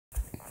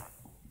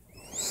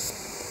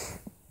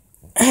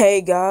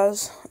Hey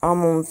guys,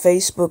 I'm on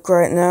Facebook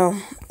right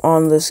now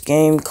on this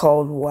game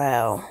called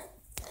WoW.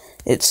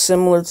 It's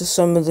similar to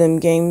some of them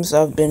games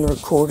I've been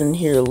recording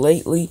here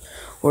lately,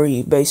 where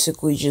you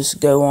basically just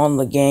go on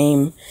the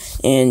game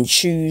and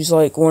choose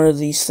like one of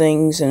these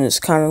things, and it's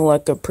kind of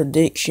like a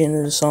prediction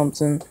or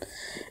something.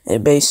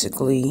 It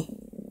basically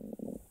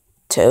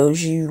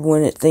tells you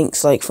when it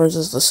thinks, like for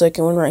instance the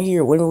second one right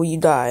here, when will you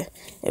die?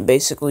 It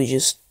basically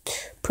just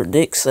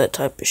predicts that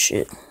type of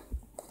shit.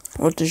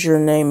 What does your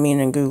name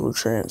mean in Google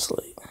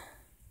Translate?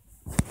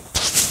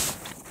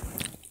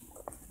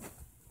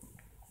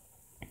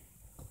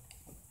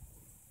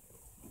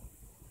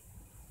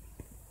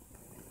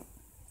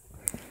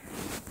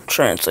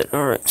 Translate.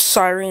 Alright.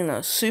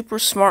 Cyrena, super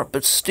smart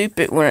but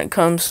stupid when it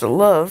comes to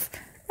love.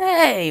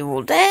 Hey,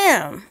 well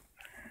damn.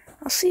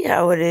 I see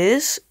how it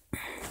is.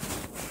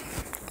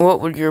 What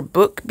would your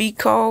book be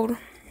called?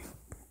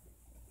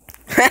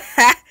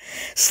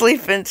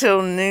 Sleep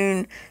until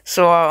noon,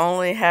 so I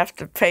only have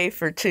to pay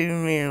for 2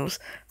 meals.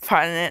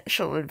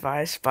 Financial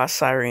advice by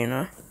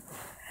Cyrena.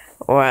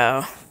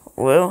 Wow.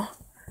 Well,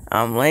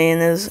 I'm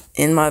laying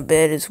in my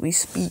bed as we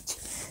speak,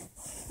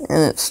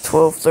 and it's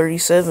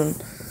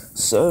 12:37.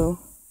 So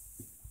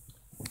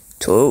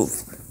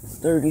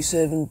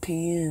 12:37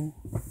 p.m.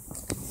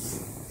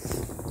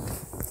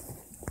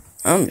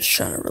 I'm just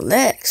trying to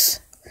relax.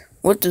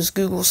 What does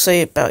Google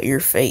say about your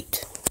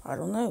fate? I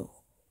don't know.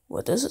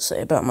 What does it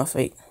say about my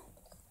fate?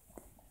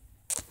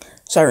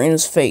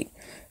 Cyrena's fate.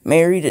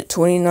 Married at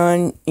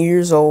 29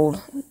 years old.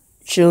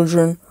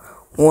 Children,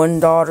 1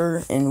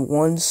 daughter and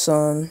 1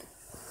 son.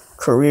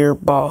 Career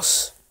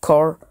boss.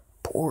 Car,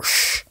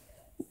 Porsche.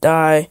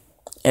 Die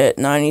at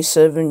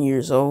 97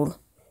 years old.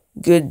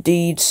 Good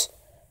deeds,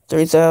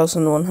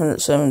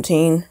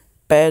 3,117.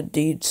 Bad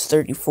deeds,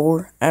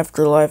 34.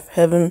 Afterlife,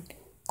 heaven.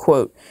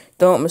 Quote,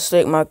 don't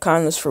mistake my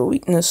kindness for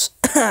weakness.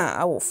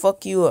 I will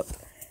fuck you up.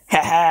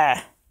 Ha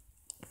ha.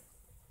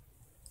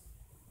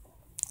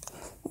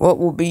 What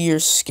will be your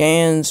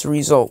scan's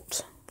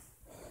result?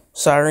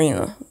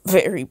 Cyrena,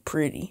 very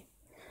pretty.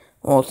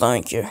 Well,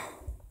 thank you.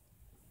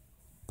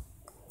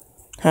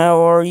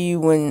 How are you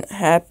when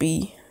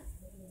happy?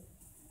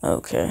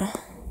 Okay.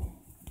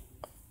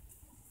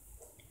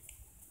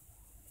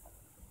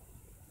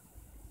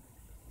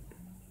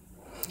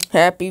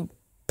 Happy,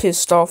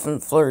 pissed off,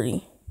 and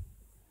flirty.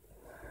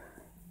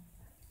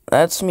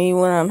 That's me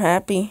when I'm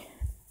happy.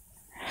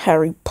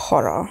 Harry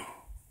Potter.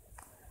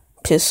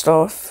 Pissed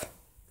off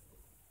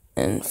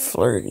and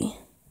flirty.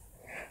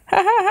 Ha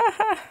ha ha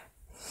ha.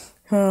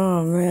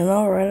 Oh man,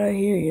 alright, I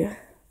hear you.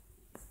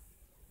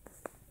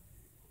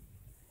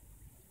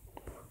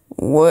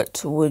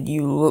 What would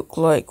you look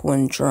like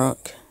when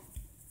drunk?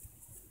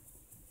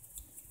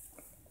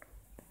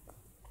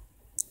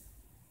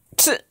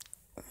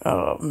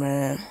 Oh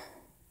man.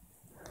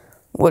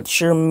 What's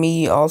your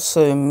me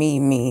also me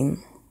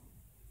meme?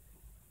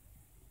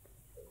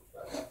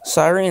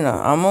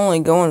 Cyrena, I'm only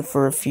going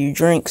for a few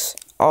drinks.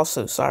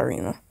 Also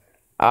Cyrena.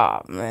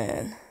 Ah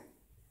man.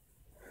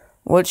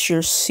 What's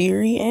your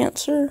Siri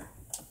answer?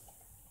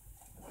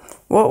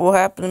 What will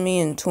happen to me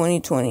in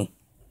 2020?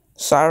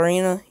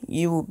 Cyrena,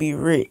 you will be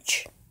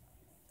rich.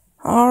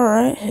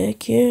 Alright,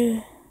 heck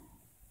yeah.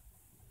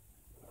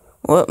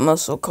 What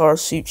muscle car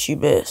suits you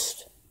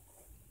best?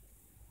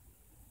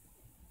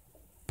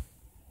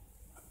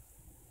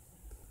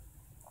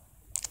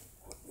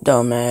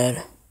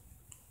 Dumbass.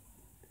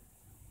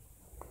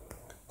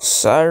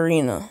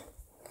 Cyrena,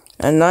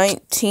 a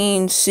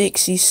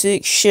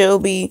 1966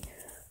 Shelby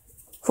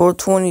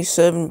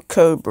 427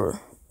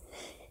 Cobra.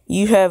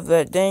 You have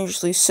that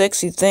dangerously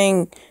sexy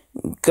thing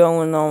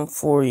going on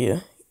for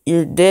you.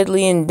 You're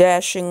deadly and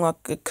dashing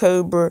like a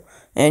cobra,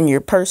 and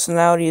your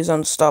personality is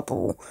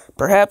unstoppable.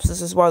 Perhaps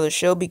this is why the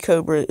Shelby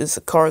Cobra is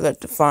the car that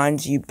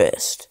defines you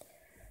best.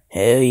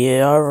 Hell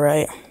yeah,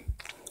 alright.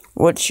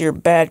 What's your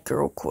bad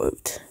girl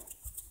quote?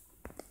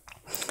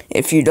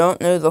 If you don't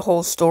know the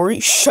whole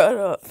story, shut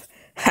up.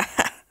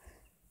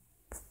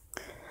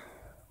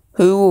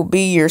 Who will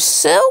be your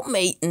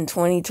cellmate in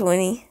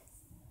 2020?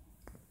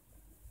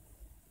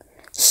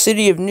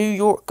 City of New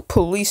York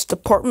Police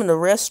Department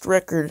arrest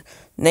record.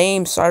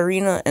 Name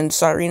Cyrena and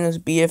Cyrena's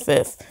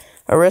BFF.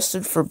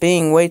 Arrested for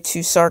being way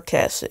too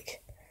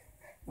sarcastic.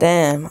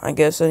 Damn, I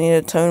guess I need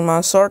to tone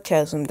my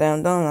sarcasm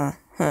down, don't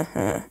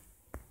I?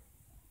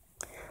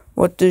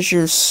 What does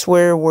your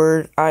swear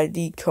word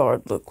ID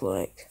card look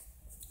like?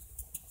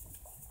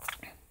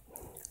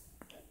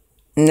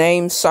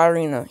 Name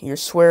Cyrena, your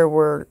swear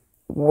word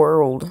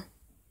world.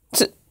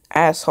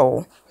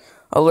 Asshole.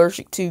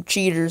 Allergic to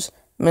cheaters.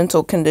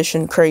 Mental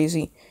condition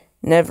crazy.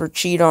 Never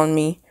cheat on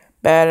me.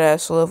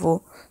 Badass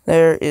level.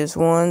 There is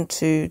 1,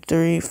 2,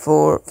 3,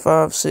 4,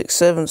 5, 6,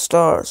 7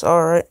 stars.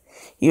 Alright.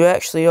 You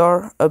actually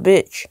are a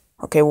bitch.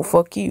 Okay, well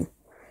fuck you.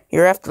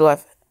 Your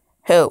afterlife.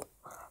 Hell.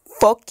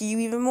 Fuck you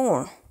even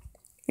more.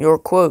 Your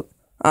quote.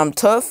 I'm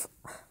tough.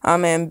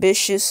 I'm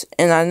ambitious,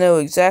 and I know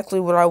exactly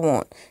what I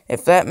want.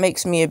 If that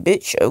makes me a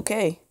bitch,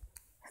 okay.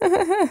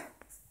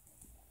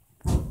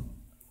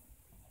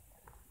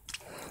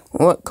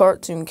 What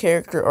cartoon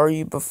character are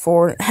you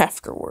before and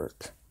after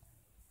work?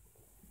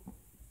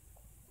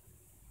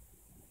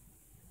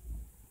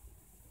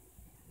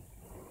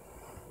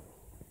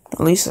 At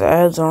least the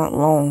ads aren't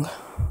long.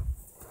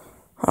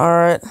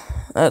 Alright,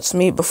 that's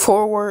me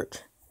before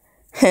work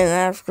and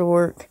after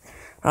work.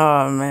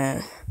 Oh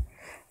man,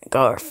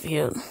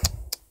 Garfield.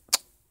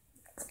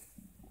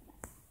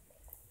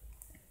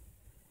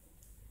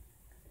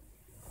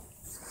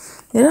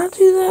 Did I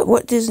do that?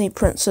 What Disney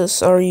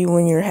princess are you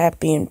when you're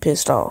happy and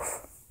pissed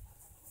off?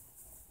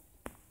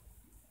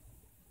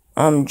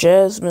 I'm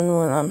Jasmine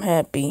when I'm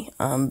happy.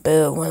 I'm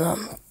Belle when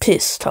I'm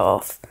pissed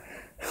off.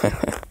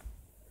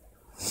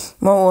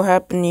 What will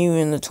happen to you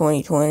in the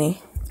 2020?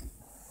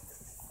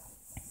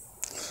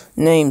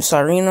 Name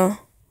Serena.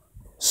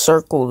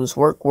 Circled is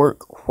work,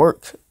 work,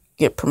 work.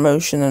 Get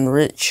promotion and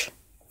rich.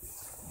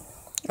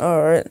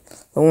 Alright.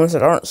 The ones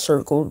that aren't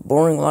circled.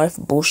 Boring life,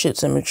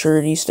 bullshits, and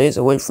maturity. Stays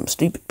away from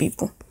stupid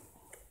people.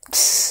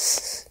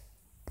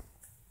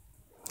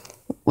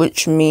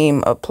 Which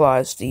meme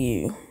applies to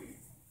you?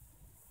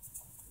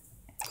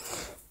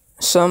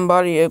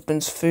 Somebody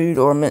opens food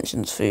or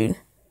mentions food.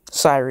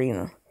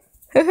 Serena.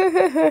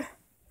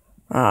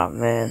 Ah,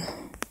 man.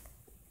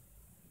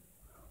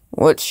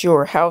 What's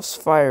your house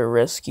fire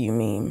rescue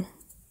meme?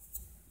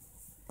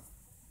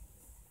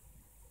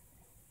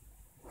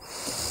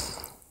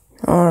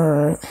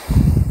 Alright.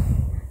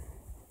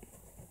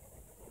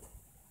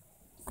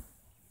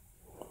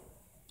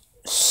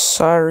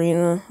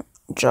 Serena,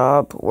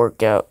 job,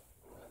 workout,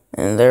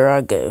 and there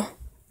I go.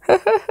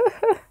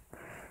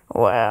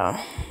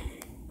 Wow.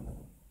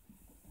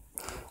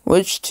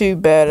 Which two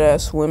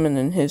badass women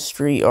in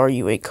history are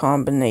you a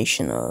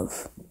combination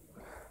of?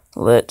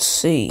 Let's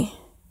see.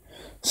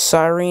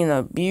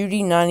 Serena,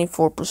 beauty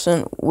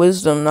 94%,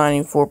 wisdom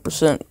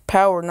 94%,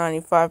 power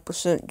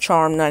 95%,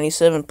 charm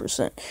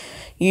 97%.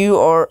 You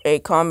are a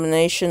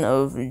combination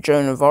of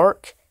Joan of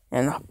Arc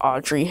and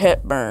Audrey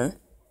Hepburn.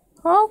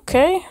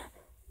 Okay,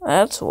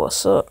 that's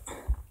what's up.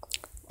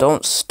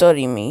 Don't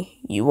study me,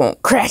 you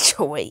won't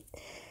graduate.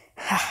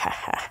 Ha ha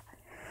ha.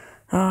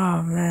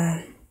 Oh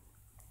man.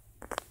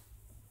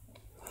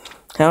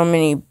 How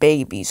many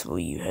babies will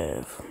you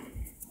have?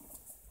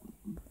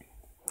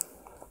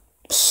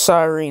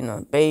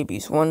 Serena,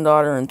 babies, 1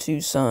 daughter and 2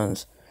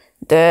 sons.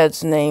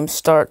 Dad's name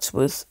starts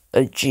with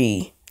a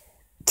G.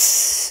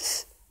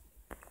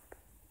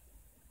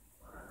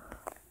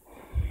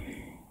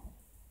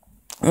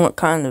 What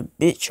kind of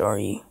bitch are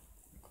you?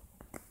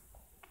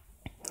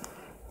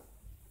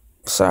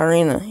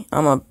 Serena,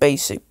 I'm a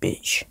basic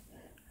bitch.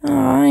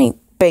 I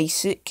ain't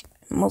basic,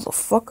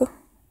 motherfucker.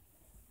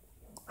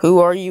 Who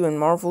are you in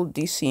Marvel,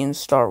 DC, and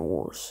Star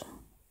Wars?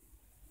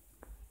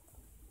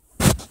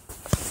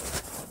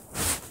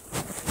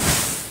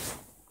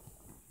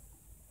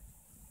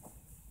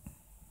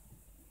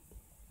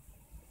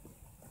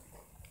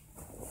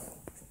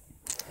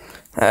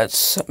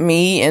 That's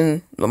me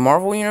in the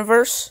Marvel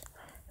Universe.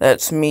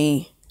 That's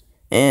me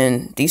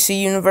in DC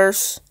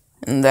Universe.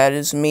 And that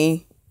is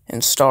me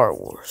in Star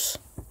Wars.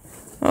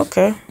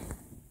 Okay.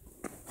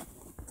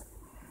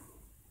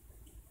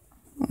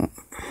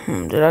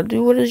 Did I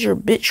do what is your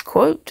bitch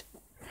quote?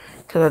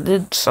 Because I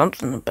did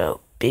something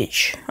about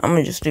bitch. I'm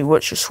going to just do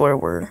what's your swear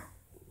word.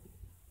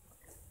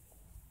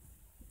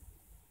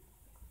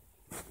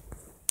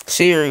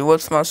 Siri,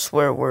 what's my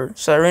swear word?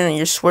 Serena,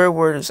 your swear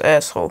word is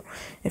asshole.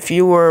 If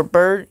you were a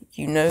bird,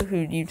 you know who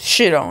you'd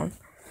shit on.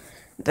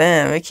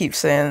 Damn, it keeps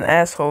saying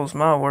asshole's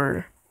my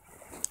word.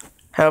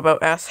 How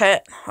about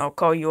asshat? I'll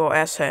call you all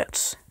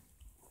asshats.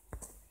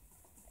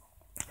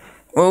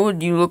 What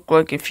would you look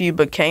like if you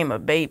became a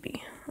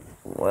baby?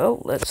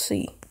 Well, let's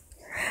see.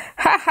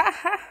 Ha ha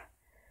ha!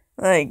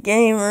 Like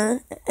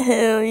gamer,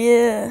 hell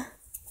yeah.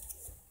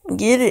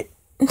 Get it.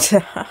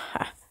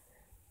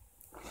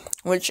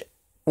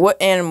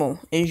 What animal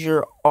is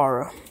your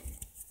aura?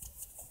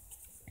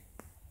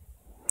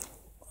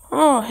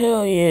 Oh,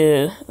 hell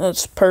yeah.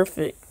 That's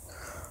perfect.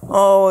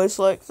 Always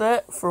like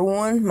that, for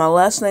one. My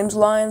last name's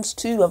Lyons,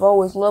 too. I've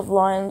always loved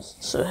lions,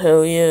 so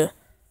hell yeah.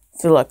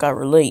 Feel like I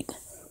relate.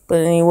 But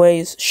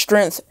anyways,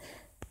 strength,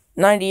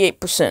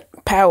 98%.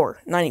 Power,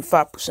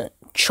 95%.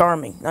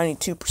 Charming,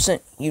 92%.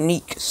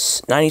 Unique,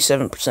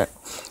 97%.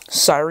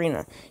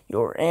 Serena,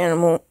 your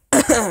animal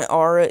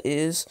aura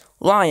is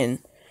lion.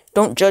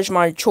 Don't judge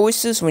my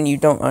choices when you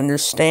don't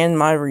understand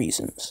my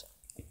reasons.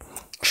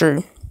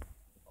 True.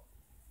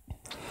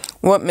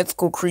 What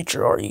mythical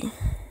creature are you?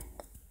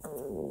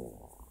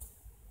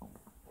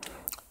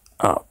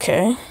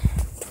 Okay.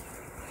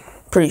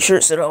 Pretty sure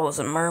it said I was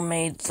a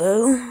mermaid,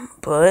 though.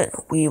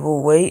 But we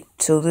will wait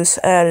till this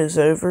ad is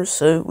over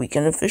so we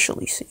can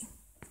officially see.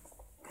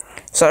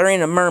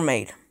 Serena,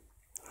 mermaid.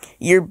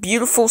 You're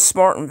beautiful,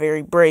 smart, and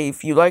very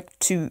brave. You like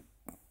to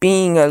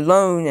being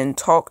alone and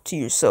talk to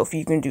yourself.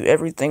 You can do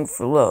everything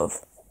for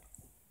love.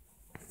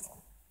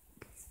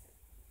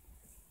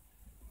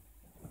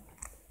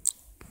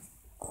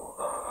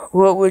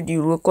 What would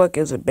you look like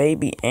as a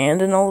baby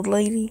and an old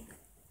lady?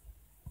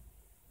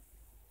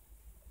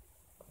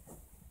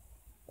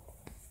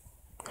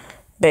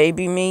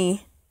 Baby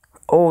me,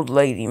 old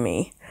lady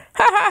me.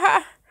 Ha ha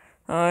ha!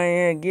 Oh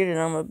yeah, get it,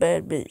 I'm a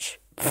bad bitch.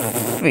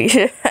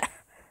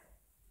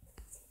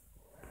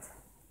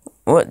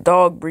 What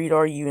dog breed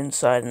are you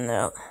inside and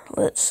out?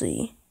 Let's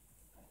see.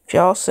 If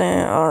y'all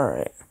saying,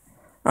 alright.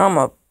 I'm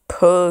a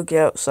pug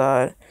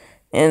outside.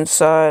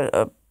 Inside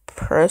a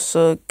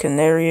Presa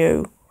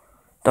Canario.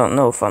 Don't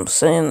know if I'm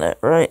saying that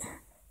right.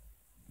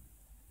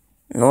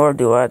 Nor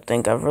do I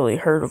think I've really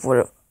heard of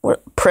what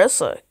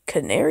Presa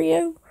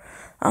Canario?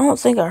 I don't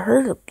think I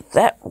heard of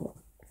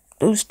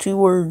those two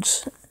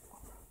words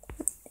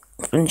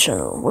in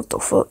general. What the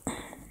fuck?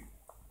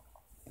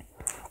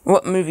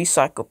 What movie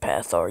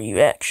psychopath are you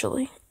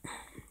actually?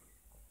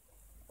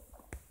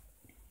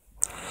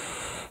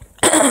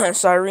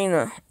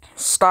 Sirena.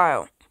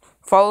 Style.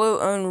 Follow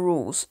own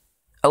rules.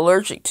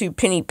 Allergic to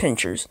penny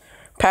pinchers.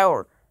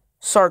 Power.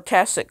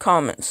 Sarcastic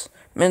comments.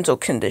 Mental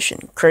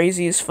condition.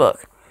 Crazy as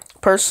fuck.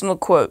 Personal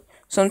quote.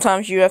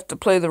 Sometimes you have to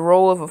play the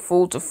role of a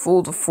fool to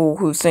fool the fool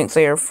who thinks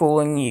they are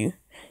fooling you.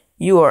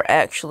 You are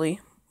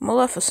actually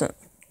Maleficent.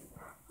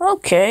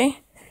 Okay.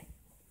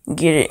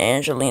 Get it,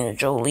 Angelina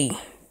Jolie.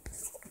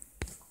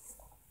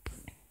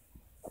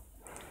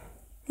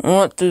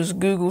 What does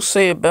Google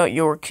say about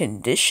your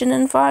condition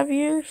in 5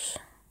 years?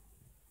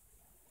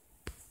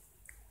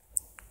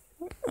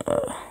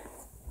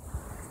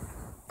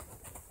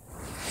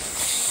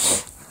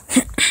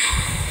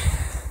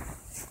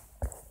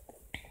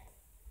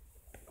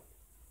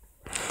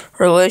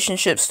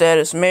 Relationship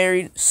status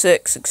married.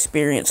 Sex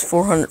experience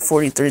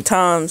 443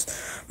 times.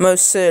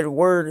 Most said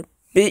word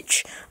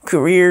bitch.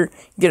 Career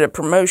get a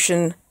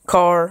promotion.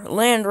 Car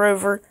Land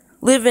Rover.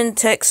 Live in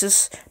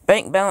Texas.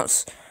 Bank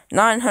balance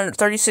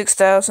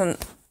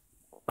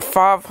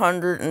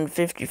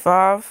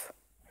 936,555.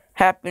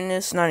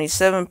 Happiness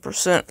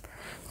 97%.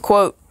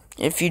 Quote,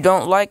 if you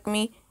don't like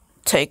me,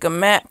 take a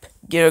map,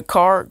 get a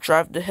car,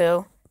 drive to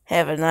hell,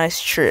 have a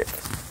nice trip.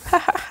 Ha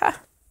ha ha.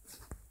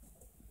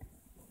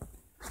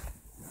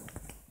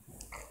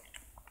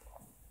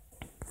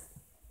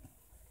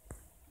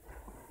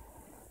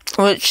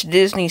 Which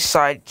Disney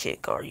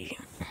sidekick are you?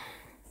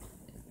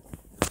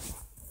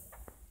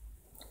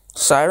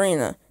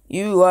 Sirena,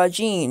 you are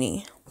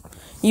genie.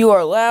 You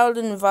are loud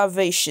and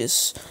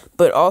vivacious,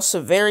 but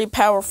also very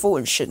powerful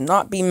and should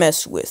not be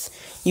messed with.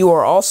 You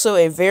are also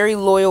a very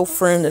loyal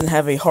friend and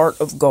have a heart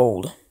of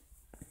gold.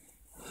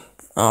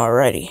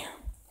 Alrighty.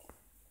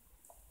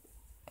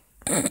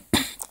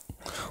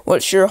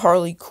 What's your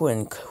Harley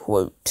Quinn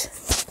quote?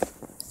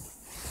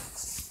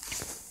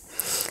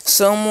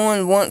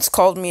 Someone once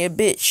called me a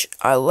bitch.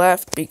 I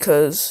laughed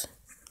because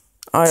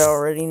I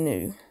already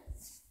knew.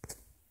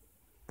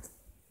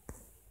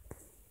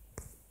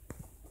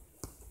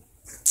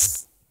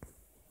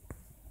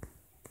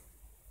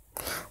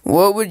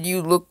 What would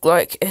you look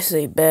like as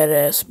a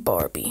badass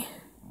Barbie?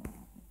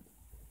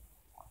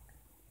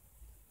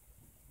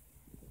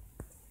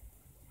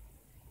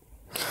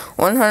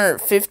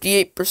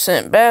 %158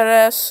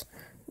 badass.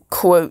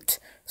 Quote,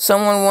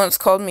 someone once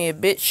called me a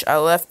bitch. I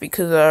laughed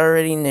because I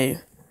already knew.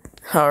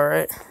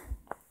 Alright.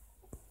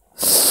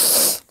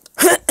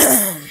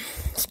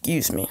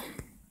 Excuse me.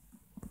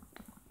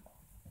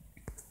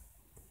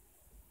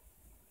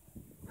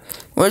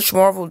 Which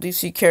Marvel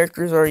DC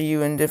characters are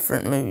you in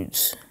different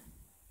moods?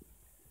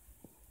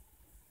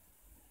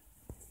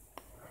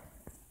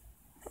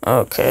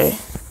 Okay.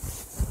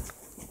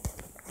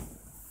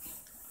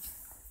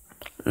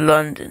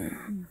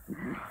 London.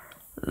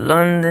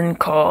 London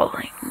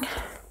Calling.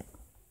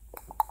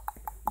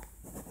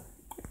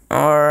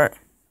 Alright.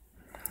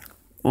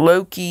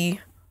 Loki.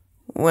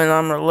 When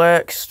I'm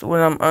relaxed. When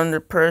I'm under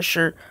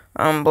pressure,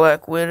 I'm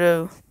Black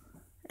Widow.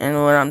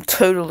 And when I'm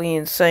totally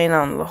insane,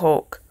 I'm the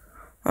Hulk.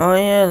 Oh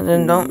yeah,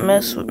 then don't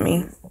mess with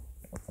me.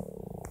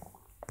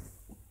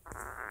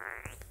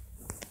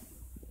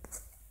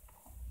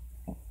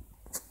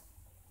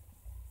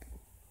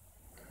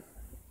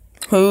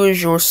 Who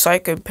is your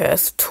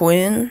psychopath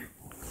twin?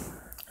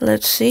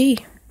 Let's see.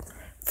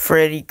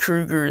 Freddy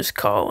Krueger is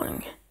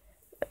calling.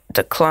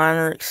 Decline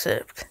or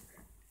accept.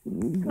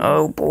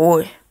 Oh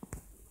boy.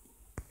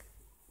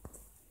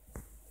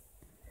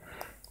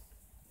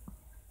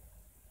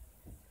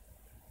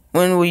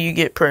 When will you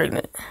get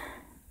pregnant?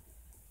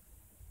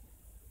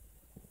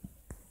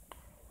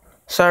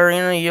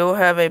 Sirena, you'll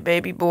have a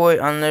baby boy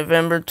on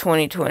November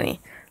 2020.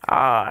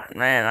 Ah,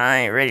 man, I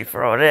ain't ready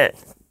for all that.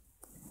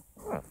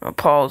 I'll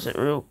pause it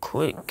real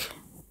quick.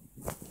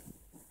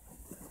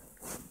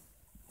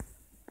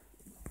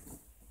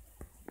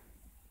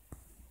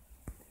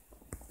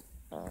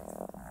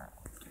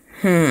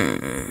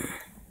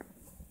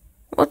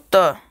 What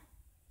the?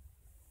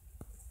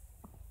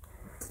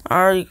 I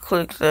already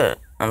clicked that,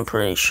 I'm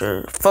pretty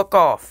sure. Fuck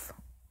off.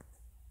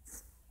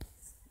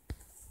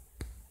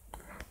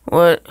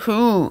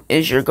 Who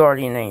is your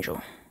guardian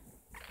angel?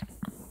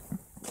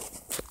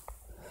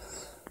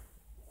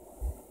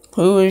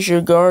 Who is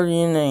your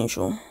guardian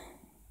angel?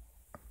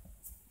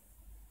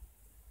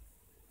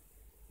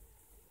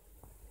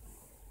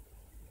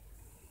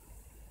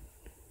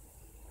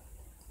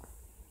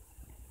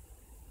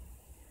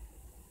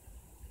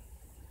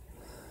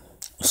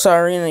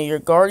 Cyrena, your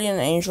guardian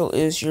angel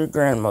is your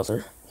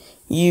grandmother.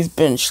 You've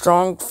been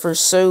strong for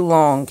so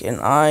long, and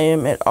I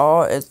am at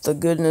awe at the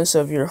goodness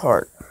of your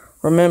heart.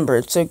 Remember,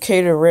 it's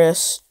okay to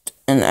rest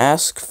and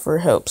ask for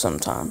help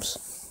sometimes.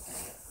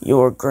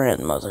 Your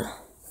grandmother.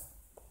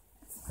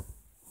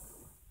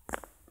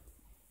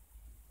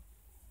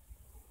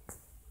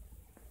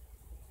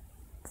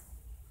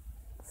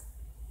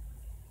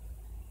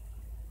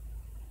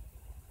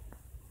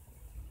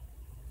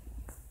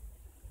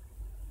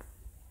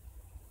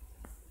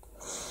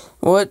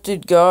 What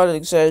did God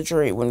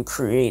exaggerate when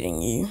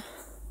creating you?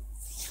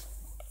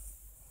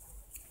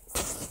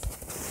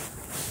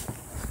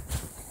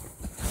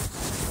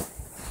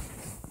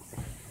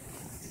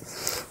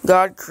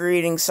 God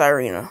creating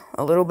Cyrena.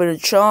 A little bit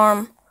of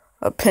charm,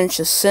 a pinch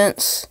of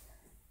sense,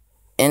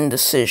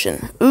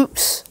 indecision.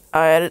 Oops,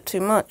 I added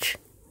too much.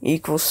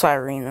 Equals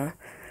Cyrena.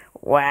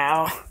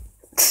 Wow.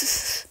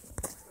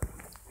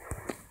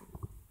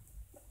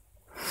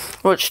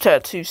 Which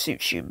tattoo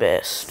suits you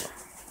best?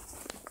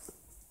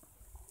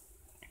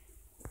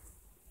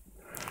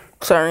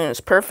 Cyrena's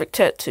perfect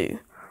tattoo.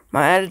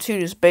 My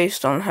attitude is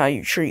based on how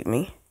you treat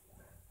me.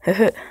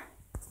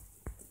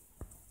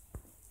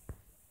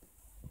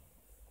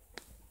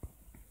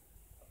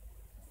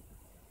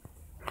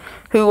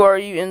 Who are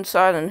you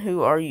inside and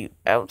who are you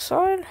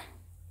outside?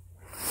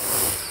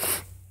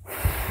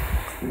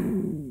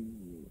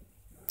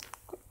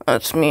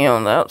 That's me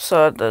on the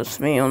outside, that's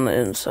me on the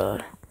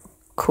inside.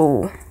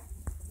 Cool.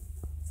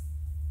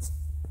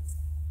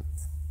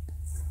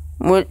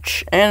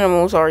 Which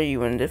animals are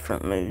you in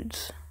different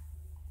moods?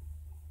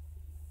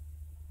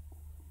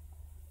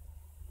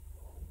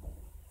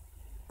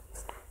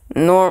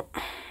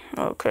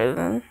 Okay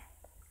then.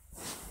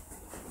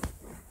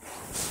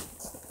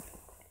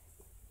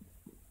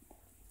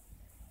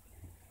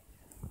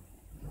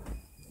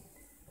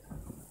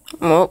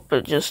 Well,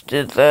 it just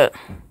did that.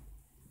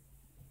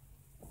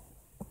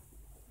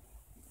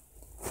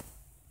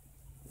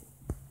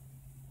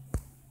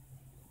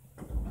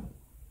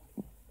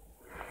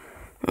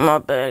 My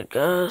bad,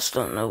 guys.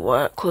 Don't know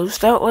why it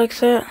closed out like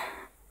that.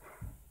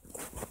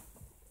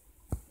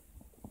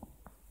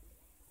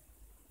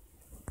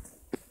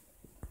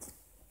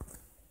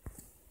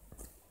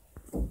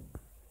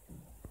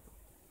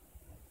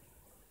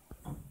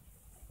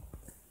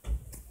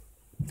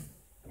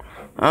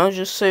 I'll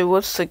just say,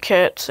 what's the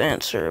cat's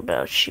answer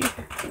about you?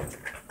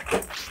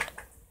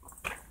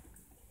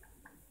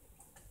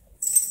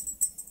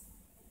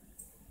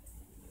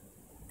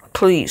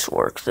 Please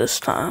work this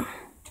time.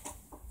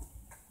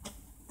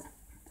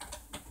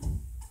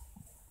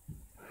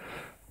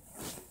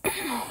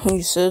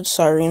 He said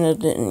Cyrena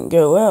didn't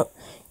go out.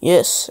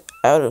 Yes,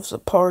 out of the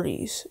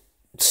parties.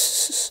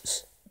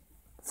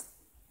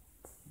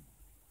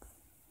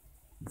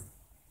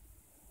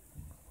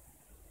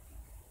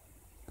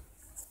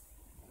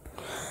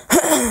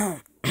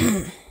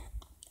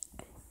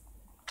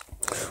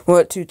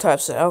 What two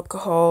types of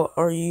alcohol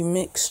are you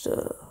mixed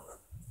of?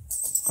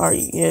 Are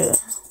you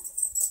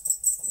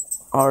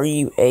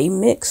a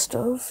mixed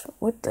of?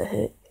 What the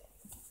heck?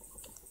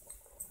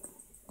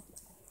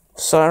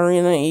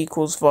 Cyrena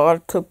equals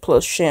vodka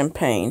plus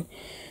champagne.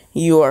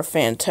 You are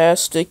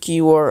fantastic.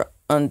 You are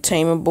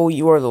untamable.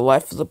 You are the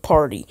life of the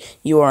party.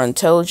 You are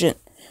intelligent.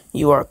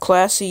 You are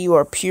classy. You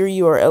are pure.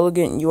 You are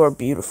elegant. You are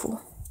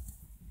beautiful.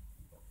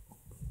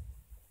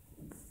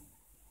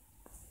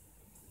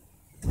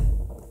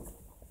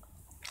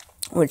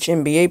 Which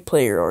NBA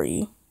player are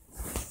you?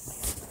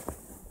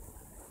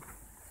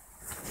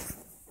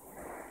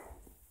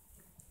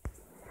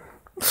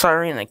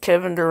 Cyrena,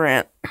 Kevin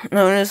Durant,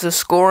 known as the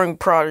scoring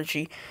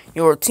prodigy.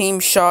 Your team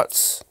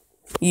shots,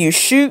 you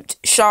shoot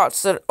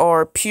shots that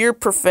are pure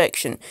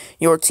perfection.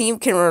 Your team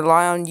can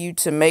rely on you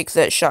to make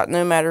that shot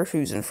no matter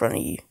who's in front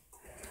of you.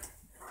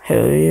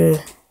 Hell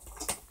yeah.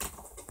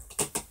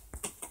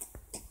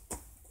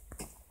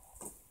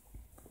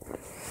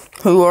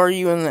 Who are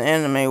you in the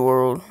anime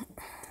world?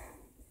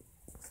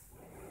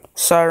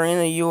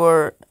 Cyrena, you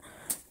are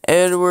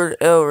Edward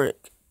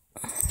Elric.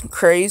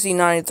 Crazy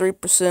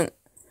 93%.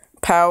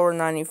 Power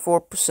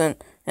 94%,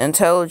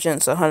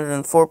 intelligence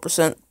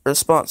 104%,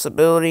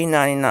 responsibility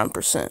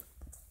 99%.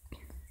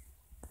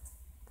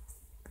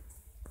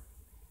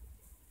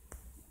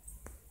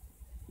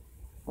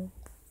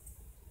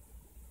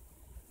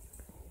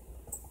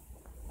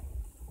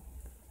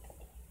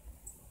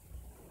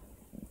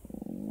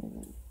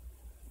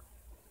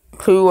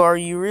 Who are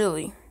you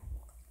really?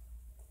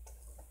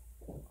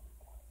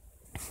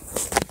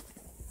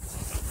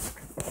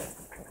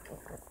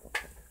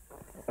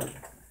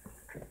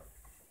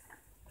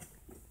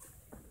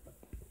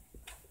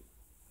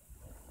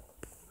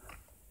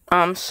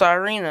 I'm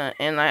Cyrena,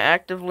 and I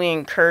actively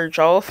encourage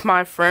all of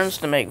my friends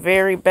to make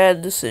very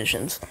bad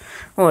decisions.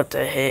 What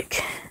the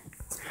heck?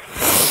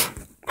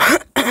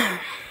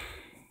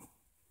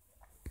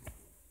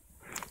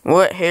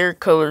 What hair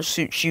color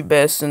suits you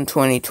best in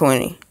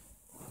 2020?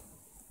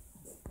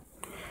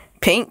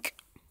 Pink.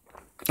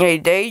 A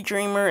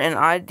daydreamer and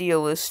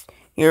idealist,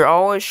 You're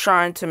always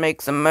trying to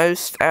make the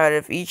most out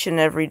of each and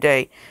every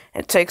day.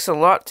 It takes a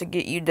lot to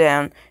get you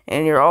down,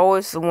 and you're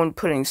always the one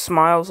putting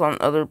smiles on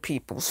other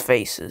people's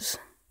faces.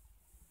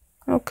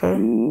 Okay.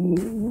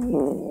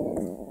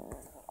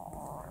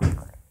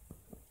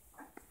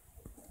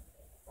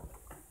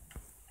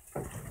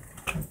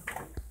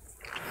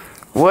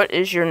 What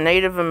is your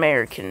Native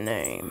American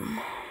name?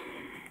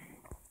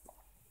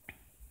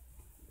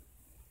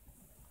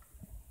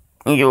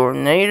 Your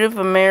Native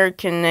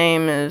American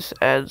name is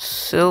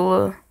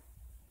Adsila,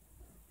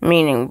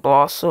 meaning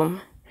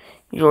blossom.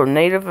 Your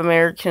Native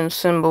American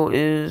symbol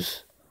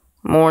is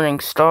Morning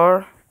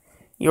Star.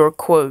 Your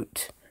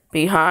quote,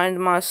 behind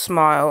my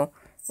smile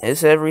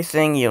is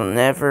everything you'll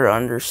never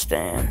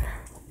understand.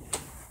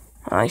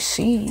 I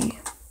see.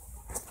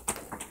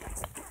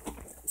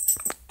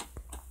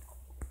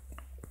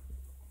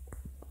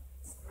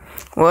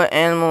 What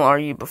animal are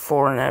you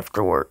before and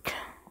after work?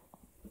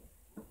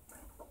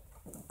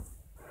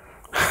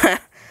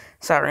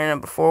 Sirena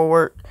before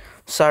work,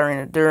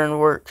 Sirena during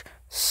work,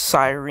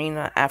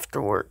 Sirena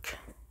after work.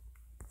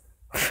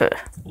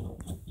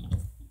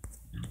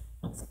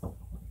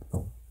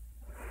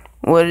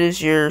 What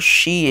is your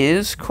she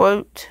is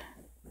quote?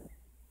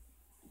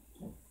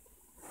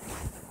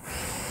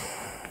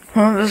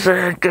 What does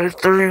that go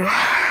through?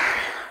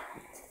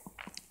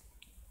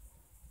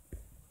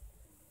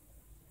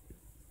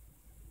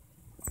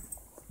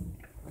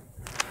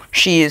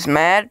 She is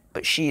mad,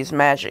 but she is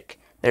magic.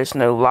 There's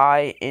no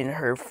lie in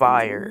her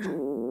fire.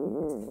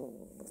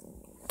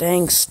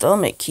 Dang,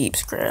 stomach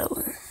keeps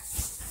growling.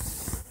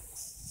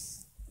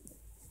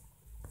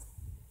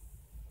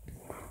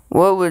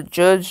 What would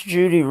Judge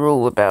Judy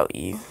rule about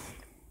you?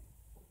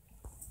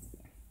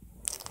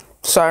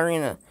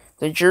 Sirena,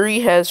 the jury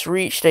has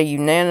reached a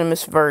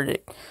unanimous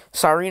verdict.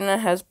 Sirena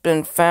has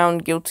been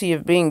found guilty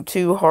of being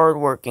too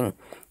hardworking.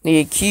 The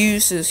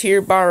accused is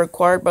hereby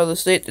required by the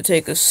state to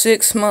take a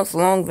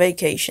 6-month-long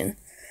vacation.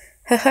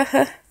 Ha ha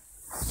ha.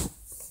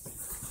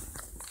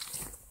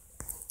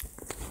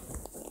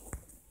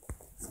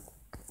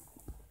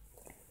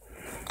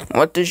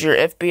 What does your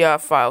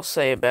FBI file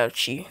say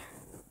about you?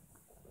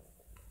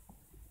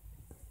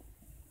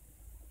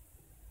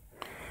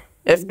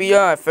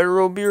 FBI,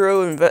 Federal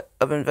Bureau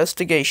of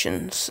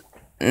Investigations.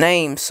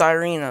 Name,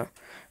 Sirena.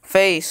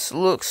 Face,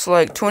 looks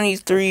like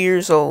 23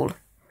 years old.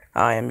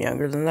 I am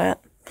younger than that.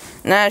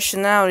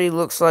 Nationality,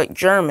 looks like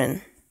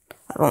German.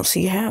 I don't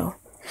see how.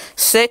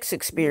 Sex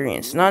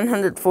experience,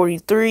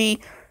 943.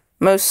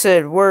 Most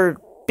said word,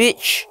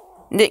 bitch.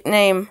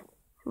 Nickname,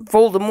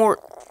 Voldemort.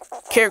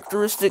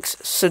 Characteristics,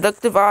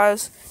 seductive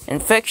eyes,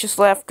 infectious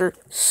laughter,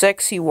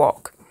 sexy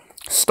walk.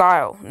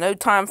 Style, no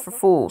time for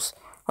fools.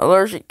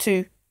 Allergic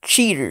to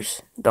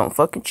cheaters. Don't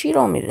fucking cheat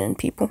on me then,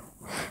 people.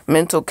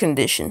 Mental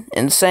condition,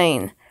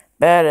 insane,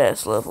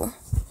 badass level.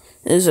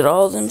 Is it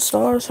all them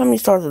stars? How many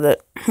stars are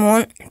that?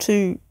 1,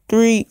 2,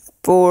 3,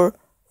 4,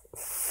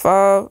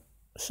 5,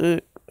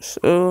 6,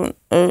 7,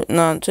 8,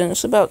 9, 10.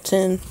 It's about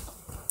 10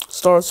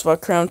 stars if I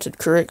counted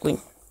correctly.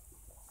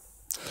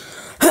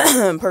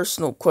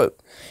 Personal quote.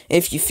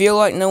 If you feel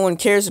like no one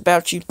cares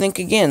about you, think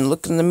again.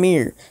 Look in the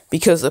mirror.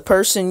 Because the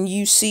person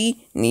you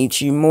see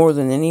needs you more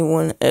than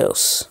anyone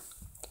else.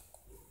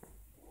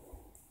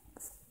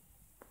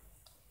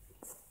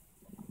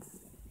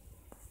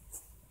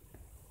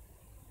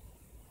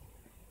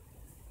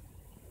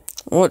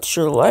 What's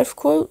your life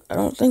quote? I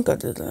don't think I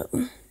did that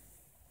one.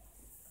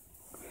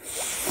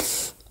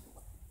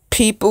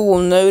 People will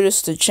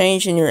notice the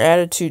change in your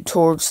attitude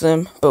towards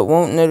them, but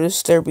won't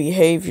notice their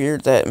behavior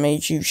that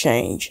made you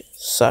change.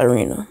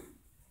 Sirena.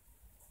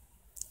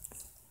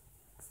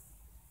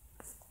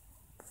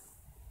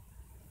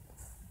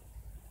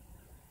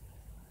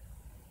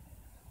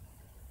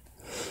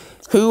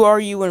 Who are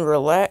you when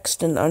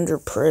relaxed and under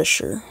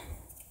pressure?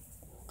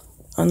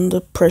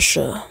 Under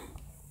pressure.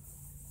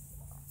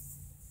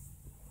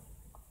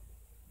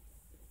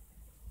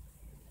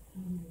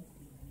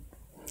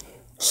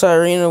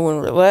 Sirena when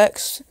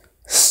relaxed.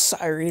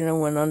 Sirena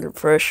when under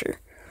pressure.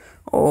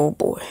 Oh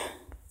boy.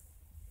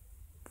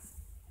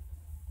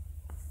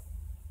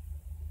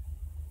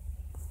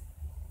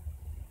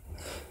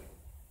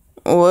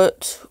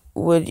 What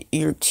would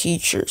your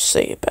teacher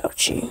say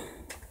about you?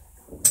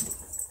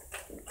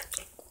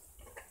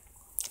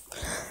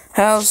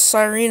 How's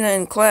Sirena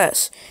in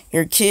class?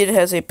 Your kid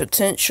has a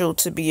potential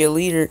to be a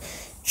leader.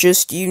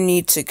 Just you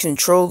need to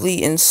control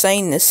the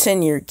insaneness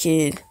in your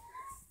kid.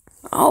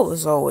 I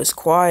was always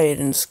quiet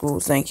in school,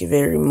 thank you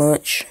very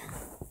much.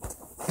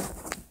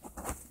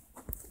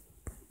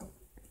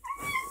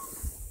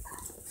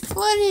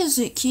 What is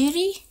it,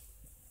 kitty?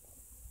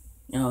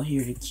 Y'all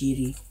hear the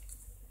kitty?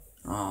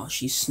 Oh,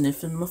 she's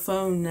sniffing my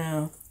phone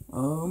now.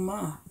 Oh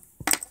my.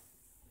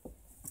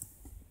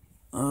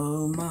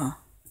 Oh my.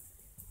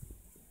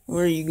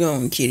 Where are you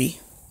going,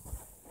 kitty?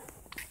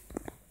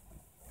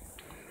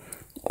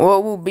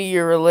 What will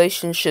your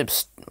relationship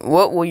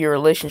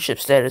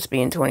status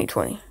be in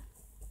 2020?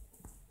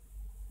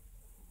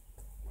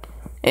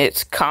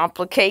 It's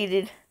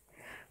complicated.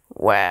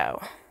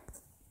 Wow.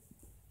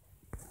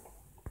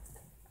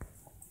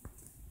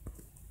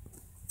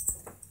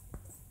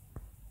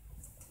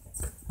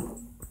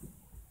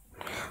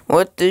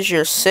 What does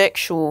your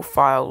sexual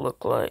file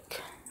look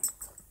like?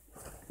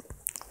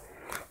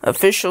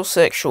 Official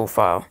sexual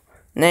file.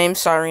 Name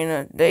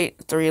Cyrena.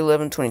 Date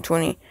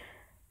 3/11/2020.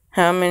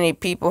 How many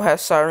people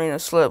has Cyrena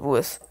slept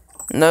with?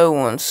 No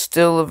one.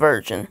 Still a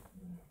virgin.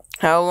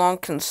 How long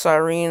can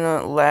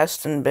Cyrena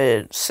last in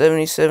bed?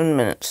 77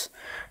 minutes.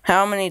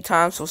 How many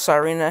times will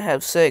Cyrena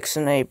have sex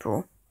in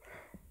April?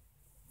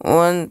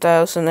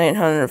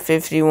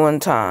 1,851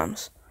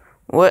 times.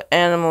 What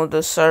animal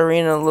does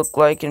Cyrena look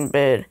like in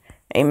bed?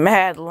 A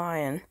mad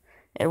lion.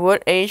 At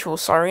what age will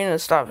Cyrena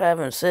stop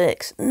having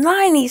sex?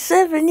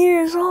 97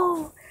 years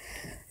old.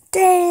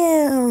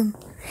 Damn.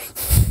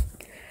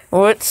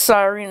 What's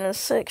Cyrena's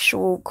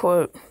sexual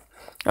quote?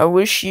 I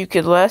wish you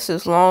could last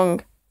as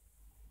long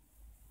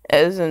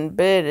as in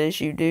bed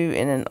as you do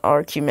in an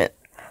argument.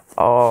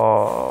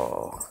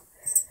 Oh,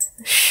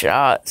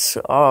 shots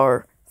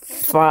are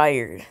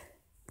fired.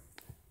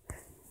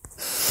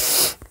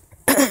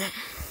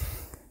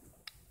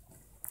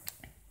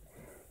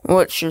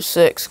 What's your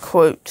sex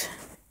quote?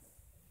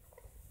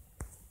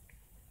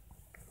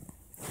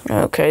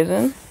 Okay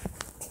then.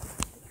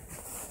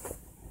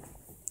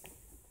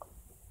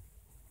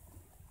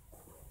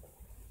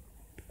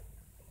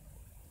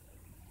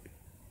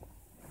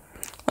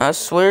 I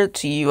swear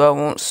to you I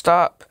won't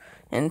stop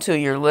until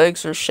your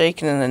legs are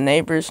shaking and the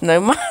neighbors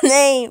know my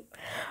name.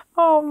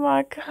 Oh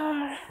my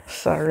God.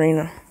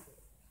 Cyrena.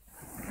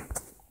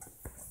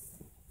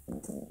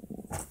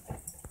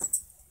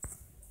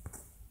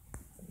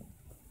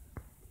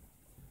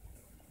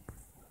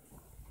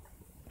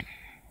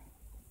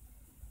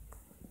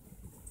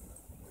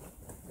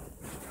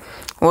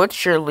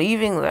 What's your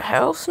leaving the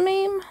house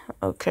meme?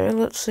 Okay,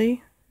 let's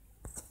see.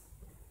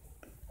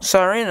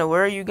 Cyrena,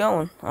 where are you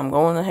going? I'm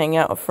going to hang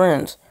out with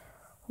friends.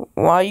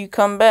 Why you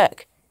come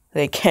back?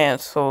 They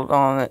canceled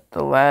on it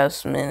the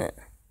last minute.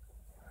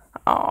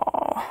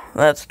 Oh,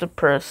 that's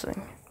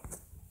depressing.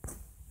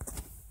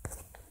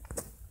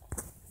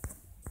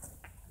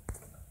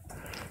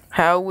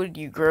 How would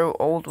you grow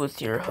old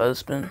with your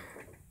husband?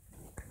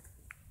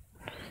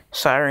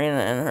 Cyrena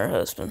and her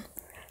husband.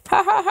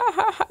 Ha ha ha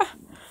ha ha.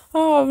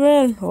 Oh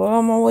man, well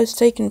I'm always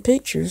taking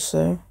pictures,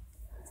 so.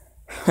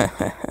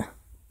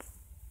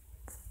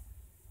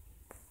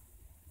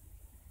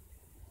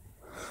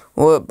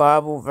 What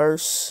Bible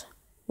verse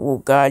will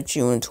guide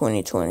you in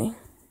 2020?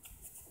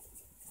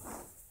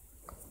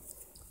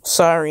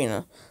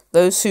 Cyrena,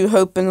 those who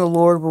hope in the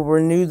Lord will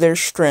renew their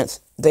strength.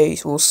 They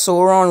will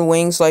soar on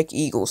wings like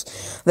eagles.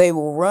 They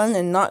will run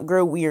and not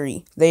grow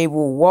weary. They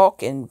will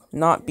walk and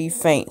not be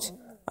faint.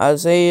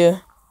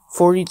 Isaiah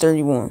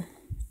 40:31.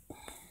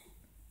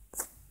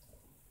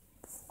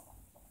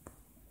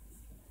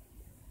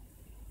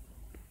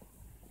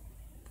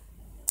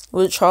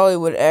 Which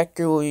Hollywood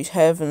actor will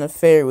have an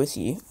affair with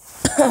you?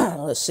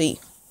 Let's see.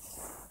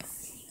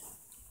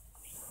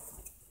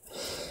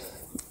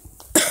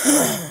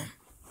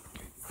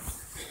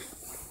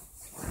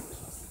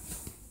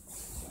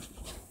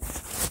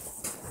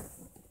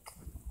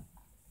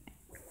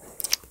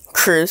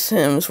 Chris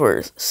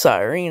Hemsworth,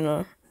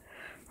 Cyrena,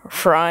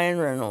 Ryan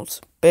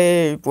Reynolds,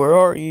 babe, where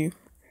are you?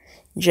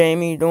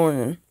 Jamie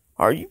Dornan,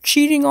 are you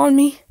cheating on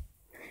me?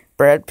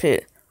 Brad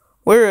Pitt,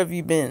 where have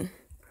you been?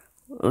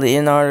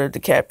 Leonardo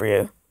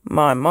DiCaprio,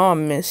 my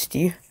mom missed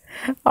you.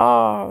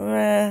 Oh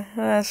man,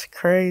 that's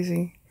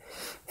crazy.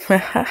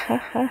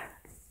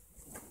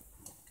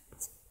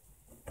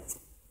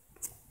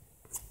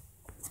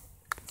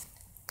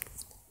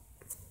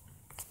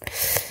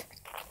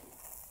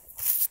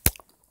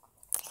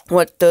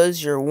 What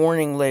does your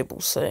warning label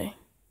say?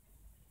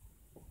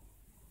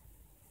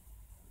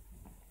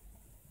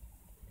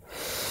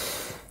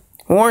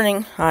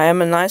 Warning, I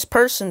am a nice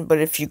person, but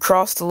if you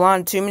cross the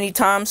line too many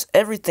times,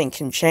 everything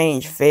can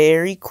change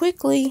very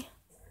quickly.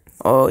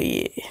 Oh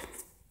yeah.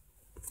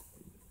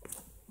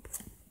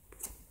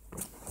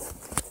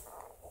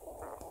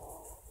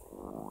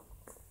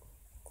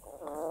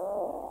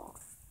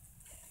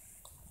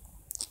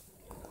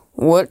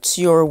 What's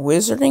your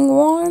wizarding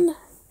wand?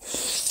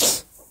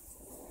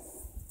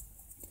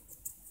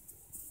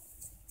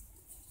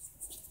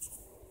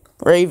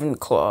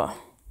 Ravenclaw.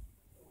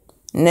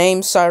 Name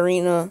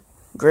Cyrena.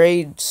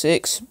 Grade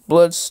 6.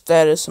 Blood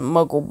status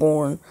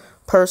Muggle-born.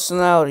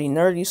 Personality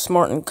nerdy,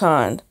 smart, and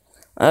kind.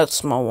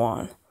 That's my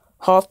wand.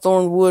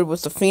 Hawthorn wood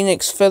with a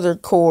phoenix feather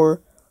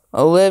core.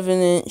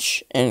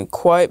 11-inch and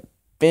quite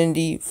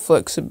bendy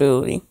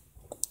flexibility.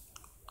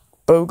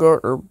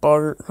 Bogart or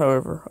Bogart,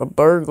 however. A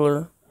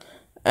burglar.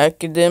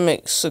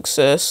 Academic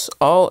success.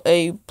 All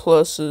A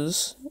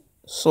pluses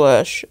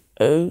 /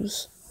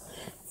 O's.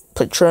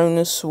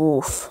 Patronus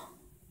Wolf.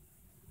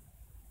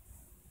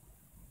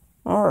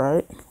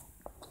 Alright.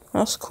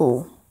 That's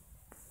cool.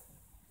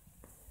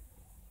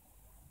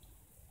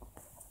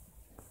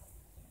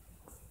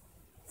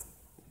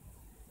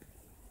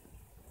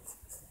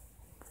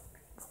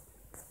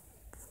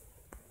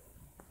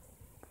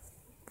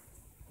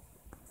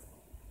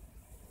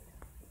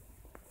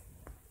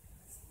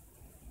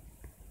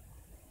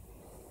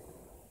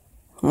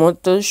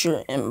 What does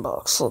your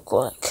inbox look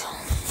like?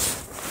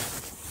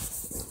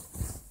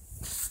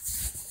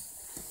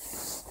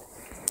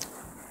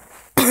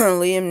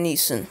 on, Liam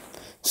Neeson.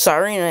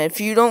 Cyrena,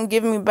 if you don't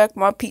give me back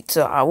my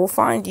pizza, I will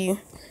find you.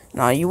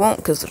 No, you won't,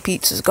 because the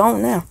pizza's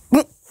gone now.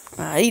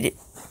 I ate it.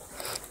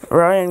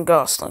 Ryan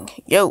Gosling.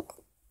 Yo.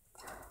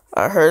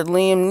 I heard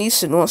Liam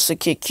Neeson wants to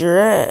kick your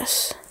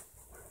ass.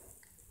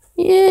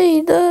 Yeah,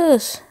 he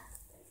does.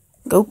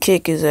 Go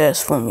kick his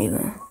ass for me,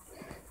 then.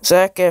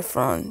 Zac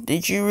Efron.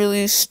 Did you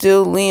really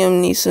steal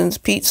Liam Neeson's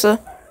pizza?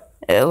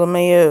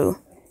 LMAO.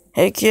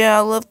 Heck yeah,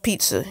 I love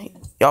pizza.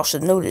 Y'all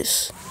should know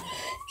this.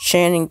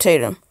 Channing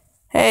Tatum.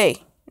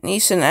 Hey,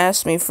 Neeson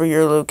asked me for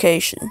your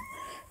location.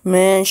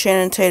 Man,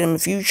 Channing Tatum,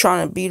 if you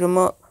trying to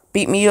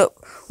beat me up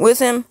with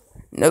him,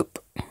 nope.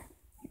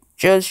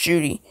 Judge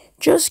Judy,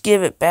 just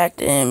give it back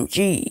to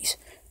MGs.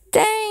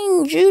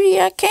 Dang, Judy,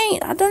 I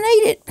can't. I done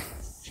ate it.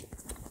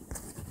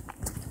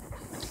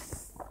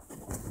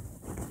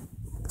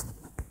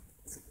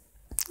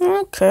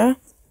 Okay.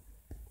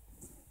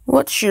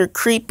 What's your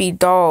creepy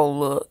doll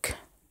look?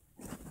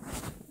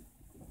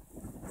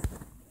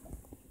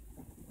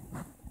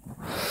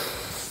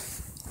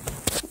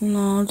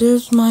 No,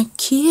 there's my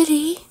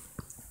kitty.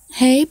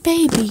 Hey,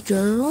 baby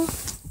girl.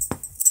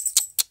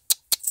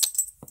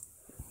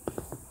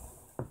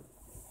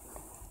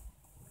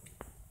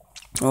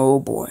 Oh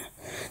boy.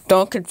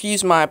 Don't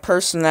confuse my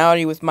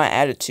personality with my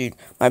attitude.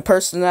 My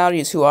personality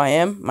is who I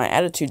am. My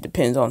attitude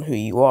depends on who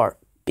you are,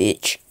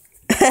 bitch.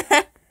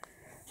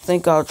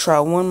 Think I'll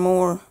try one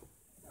more.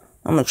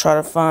 I'm gonna try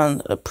to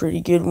find a pretty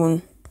good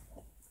one.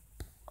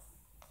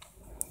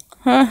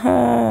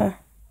 Haha.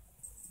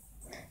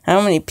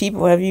 How many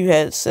people have you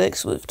had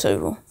sex with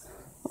total?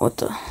 What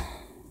the?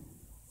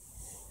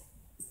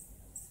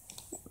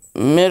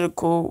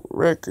 Medical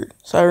record.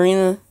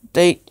 Cyrena,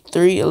 date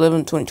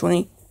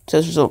 3/11/2020.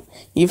 Test result.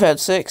 You've had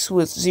sex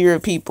with 0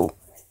 people.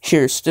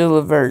 You're still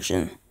a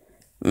virgin.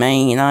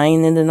 Man, I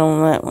ain't ending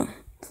on that one.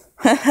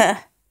 Haha.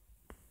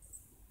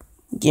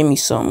 Give me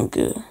something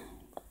good.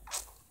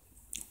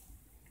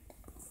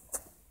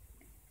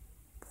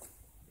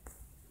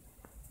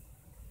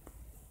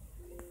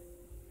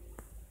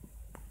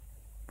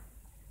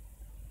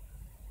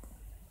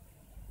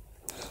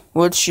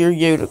 What's your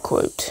Yoda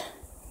quote?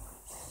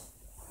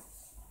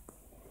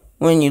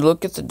 When you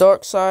look at the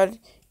dark side,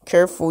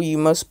 careful you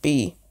must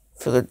be,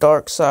 for the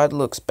dark side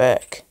looks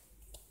back.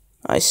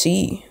 I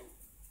see.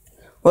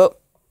 Well,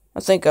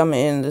 I think I'm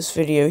going to end this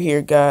video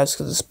here, guys,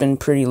 because it's been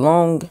pretty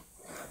long.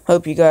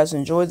 Hope you guys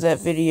enjoyed that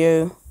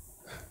video.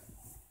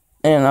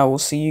 And I will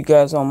see you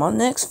guys on my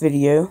next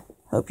video.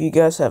 Hope you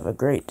guys have a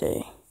great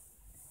day.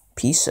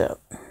 Peace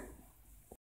out.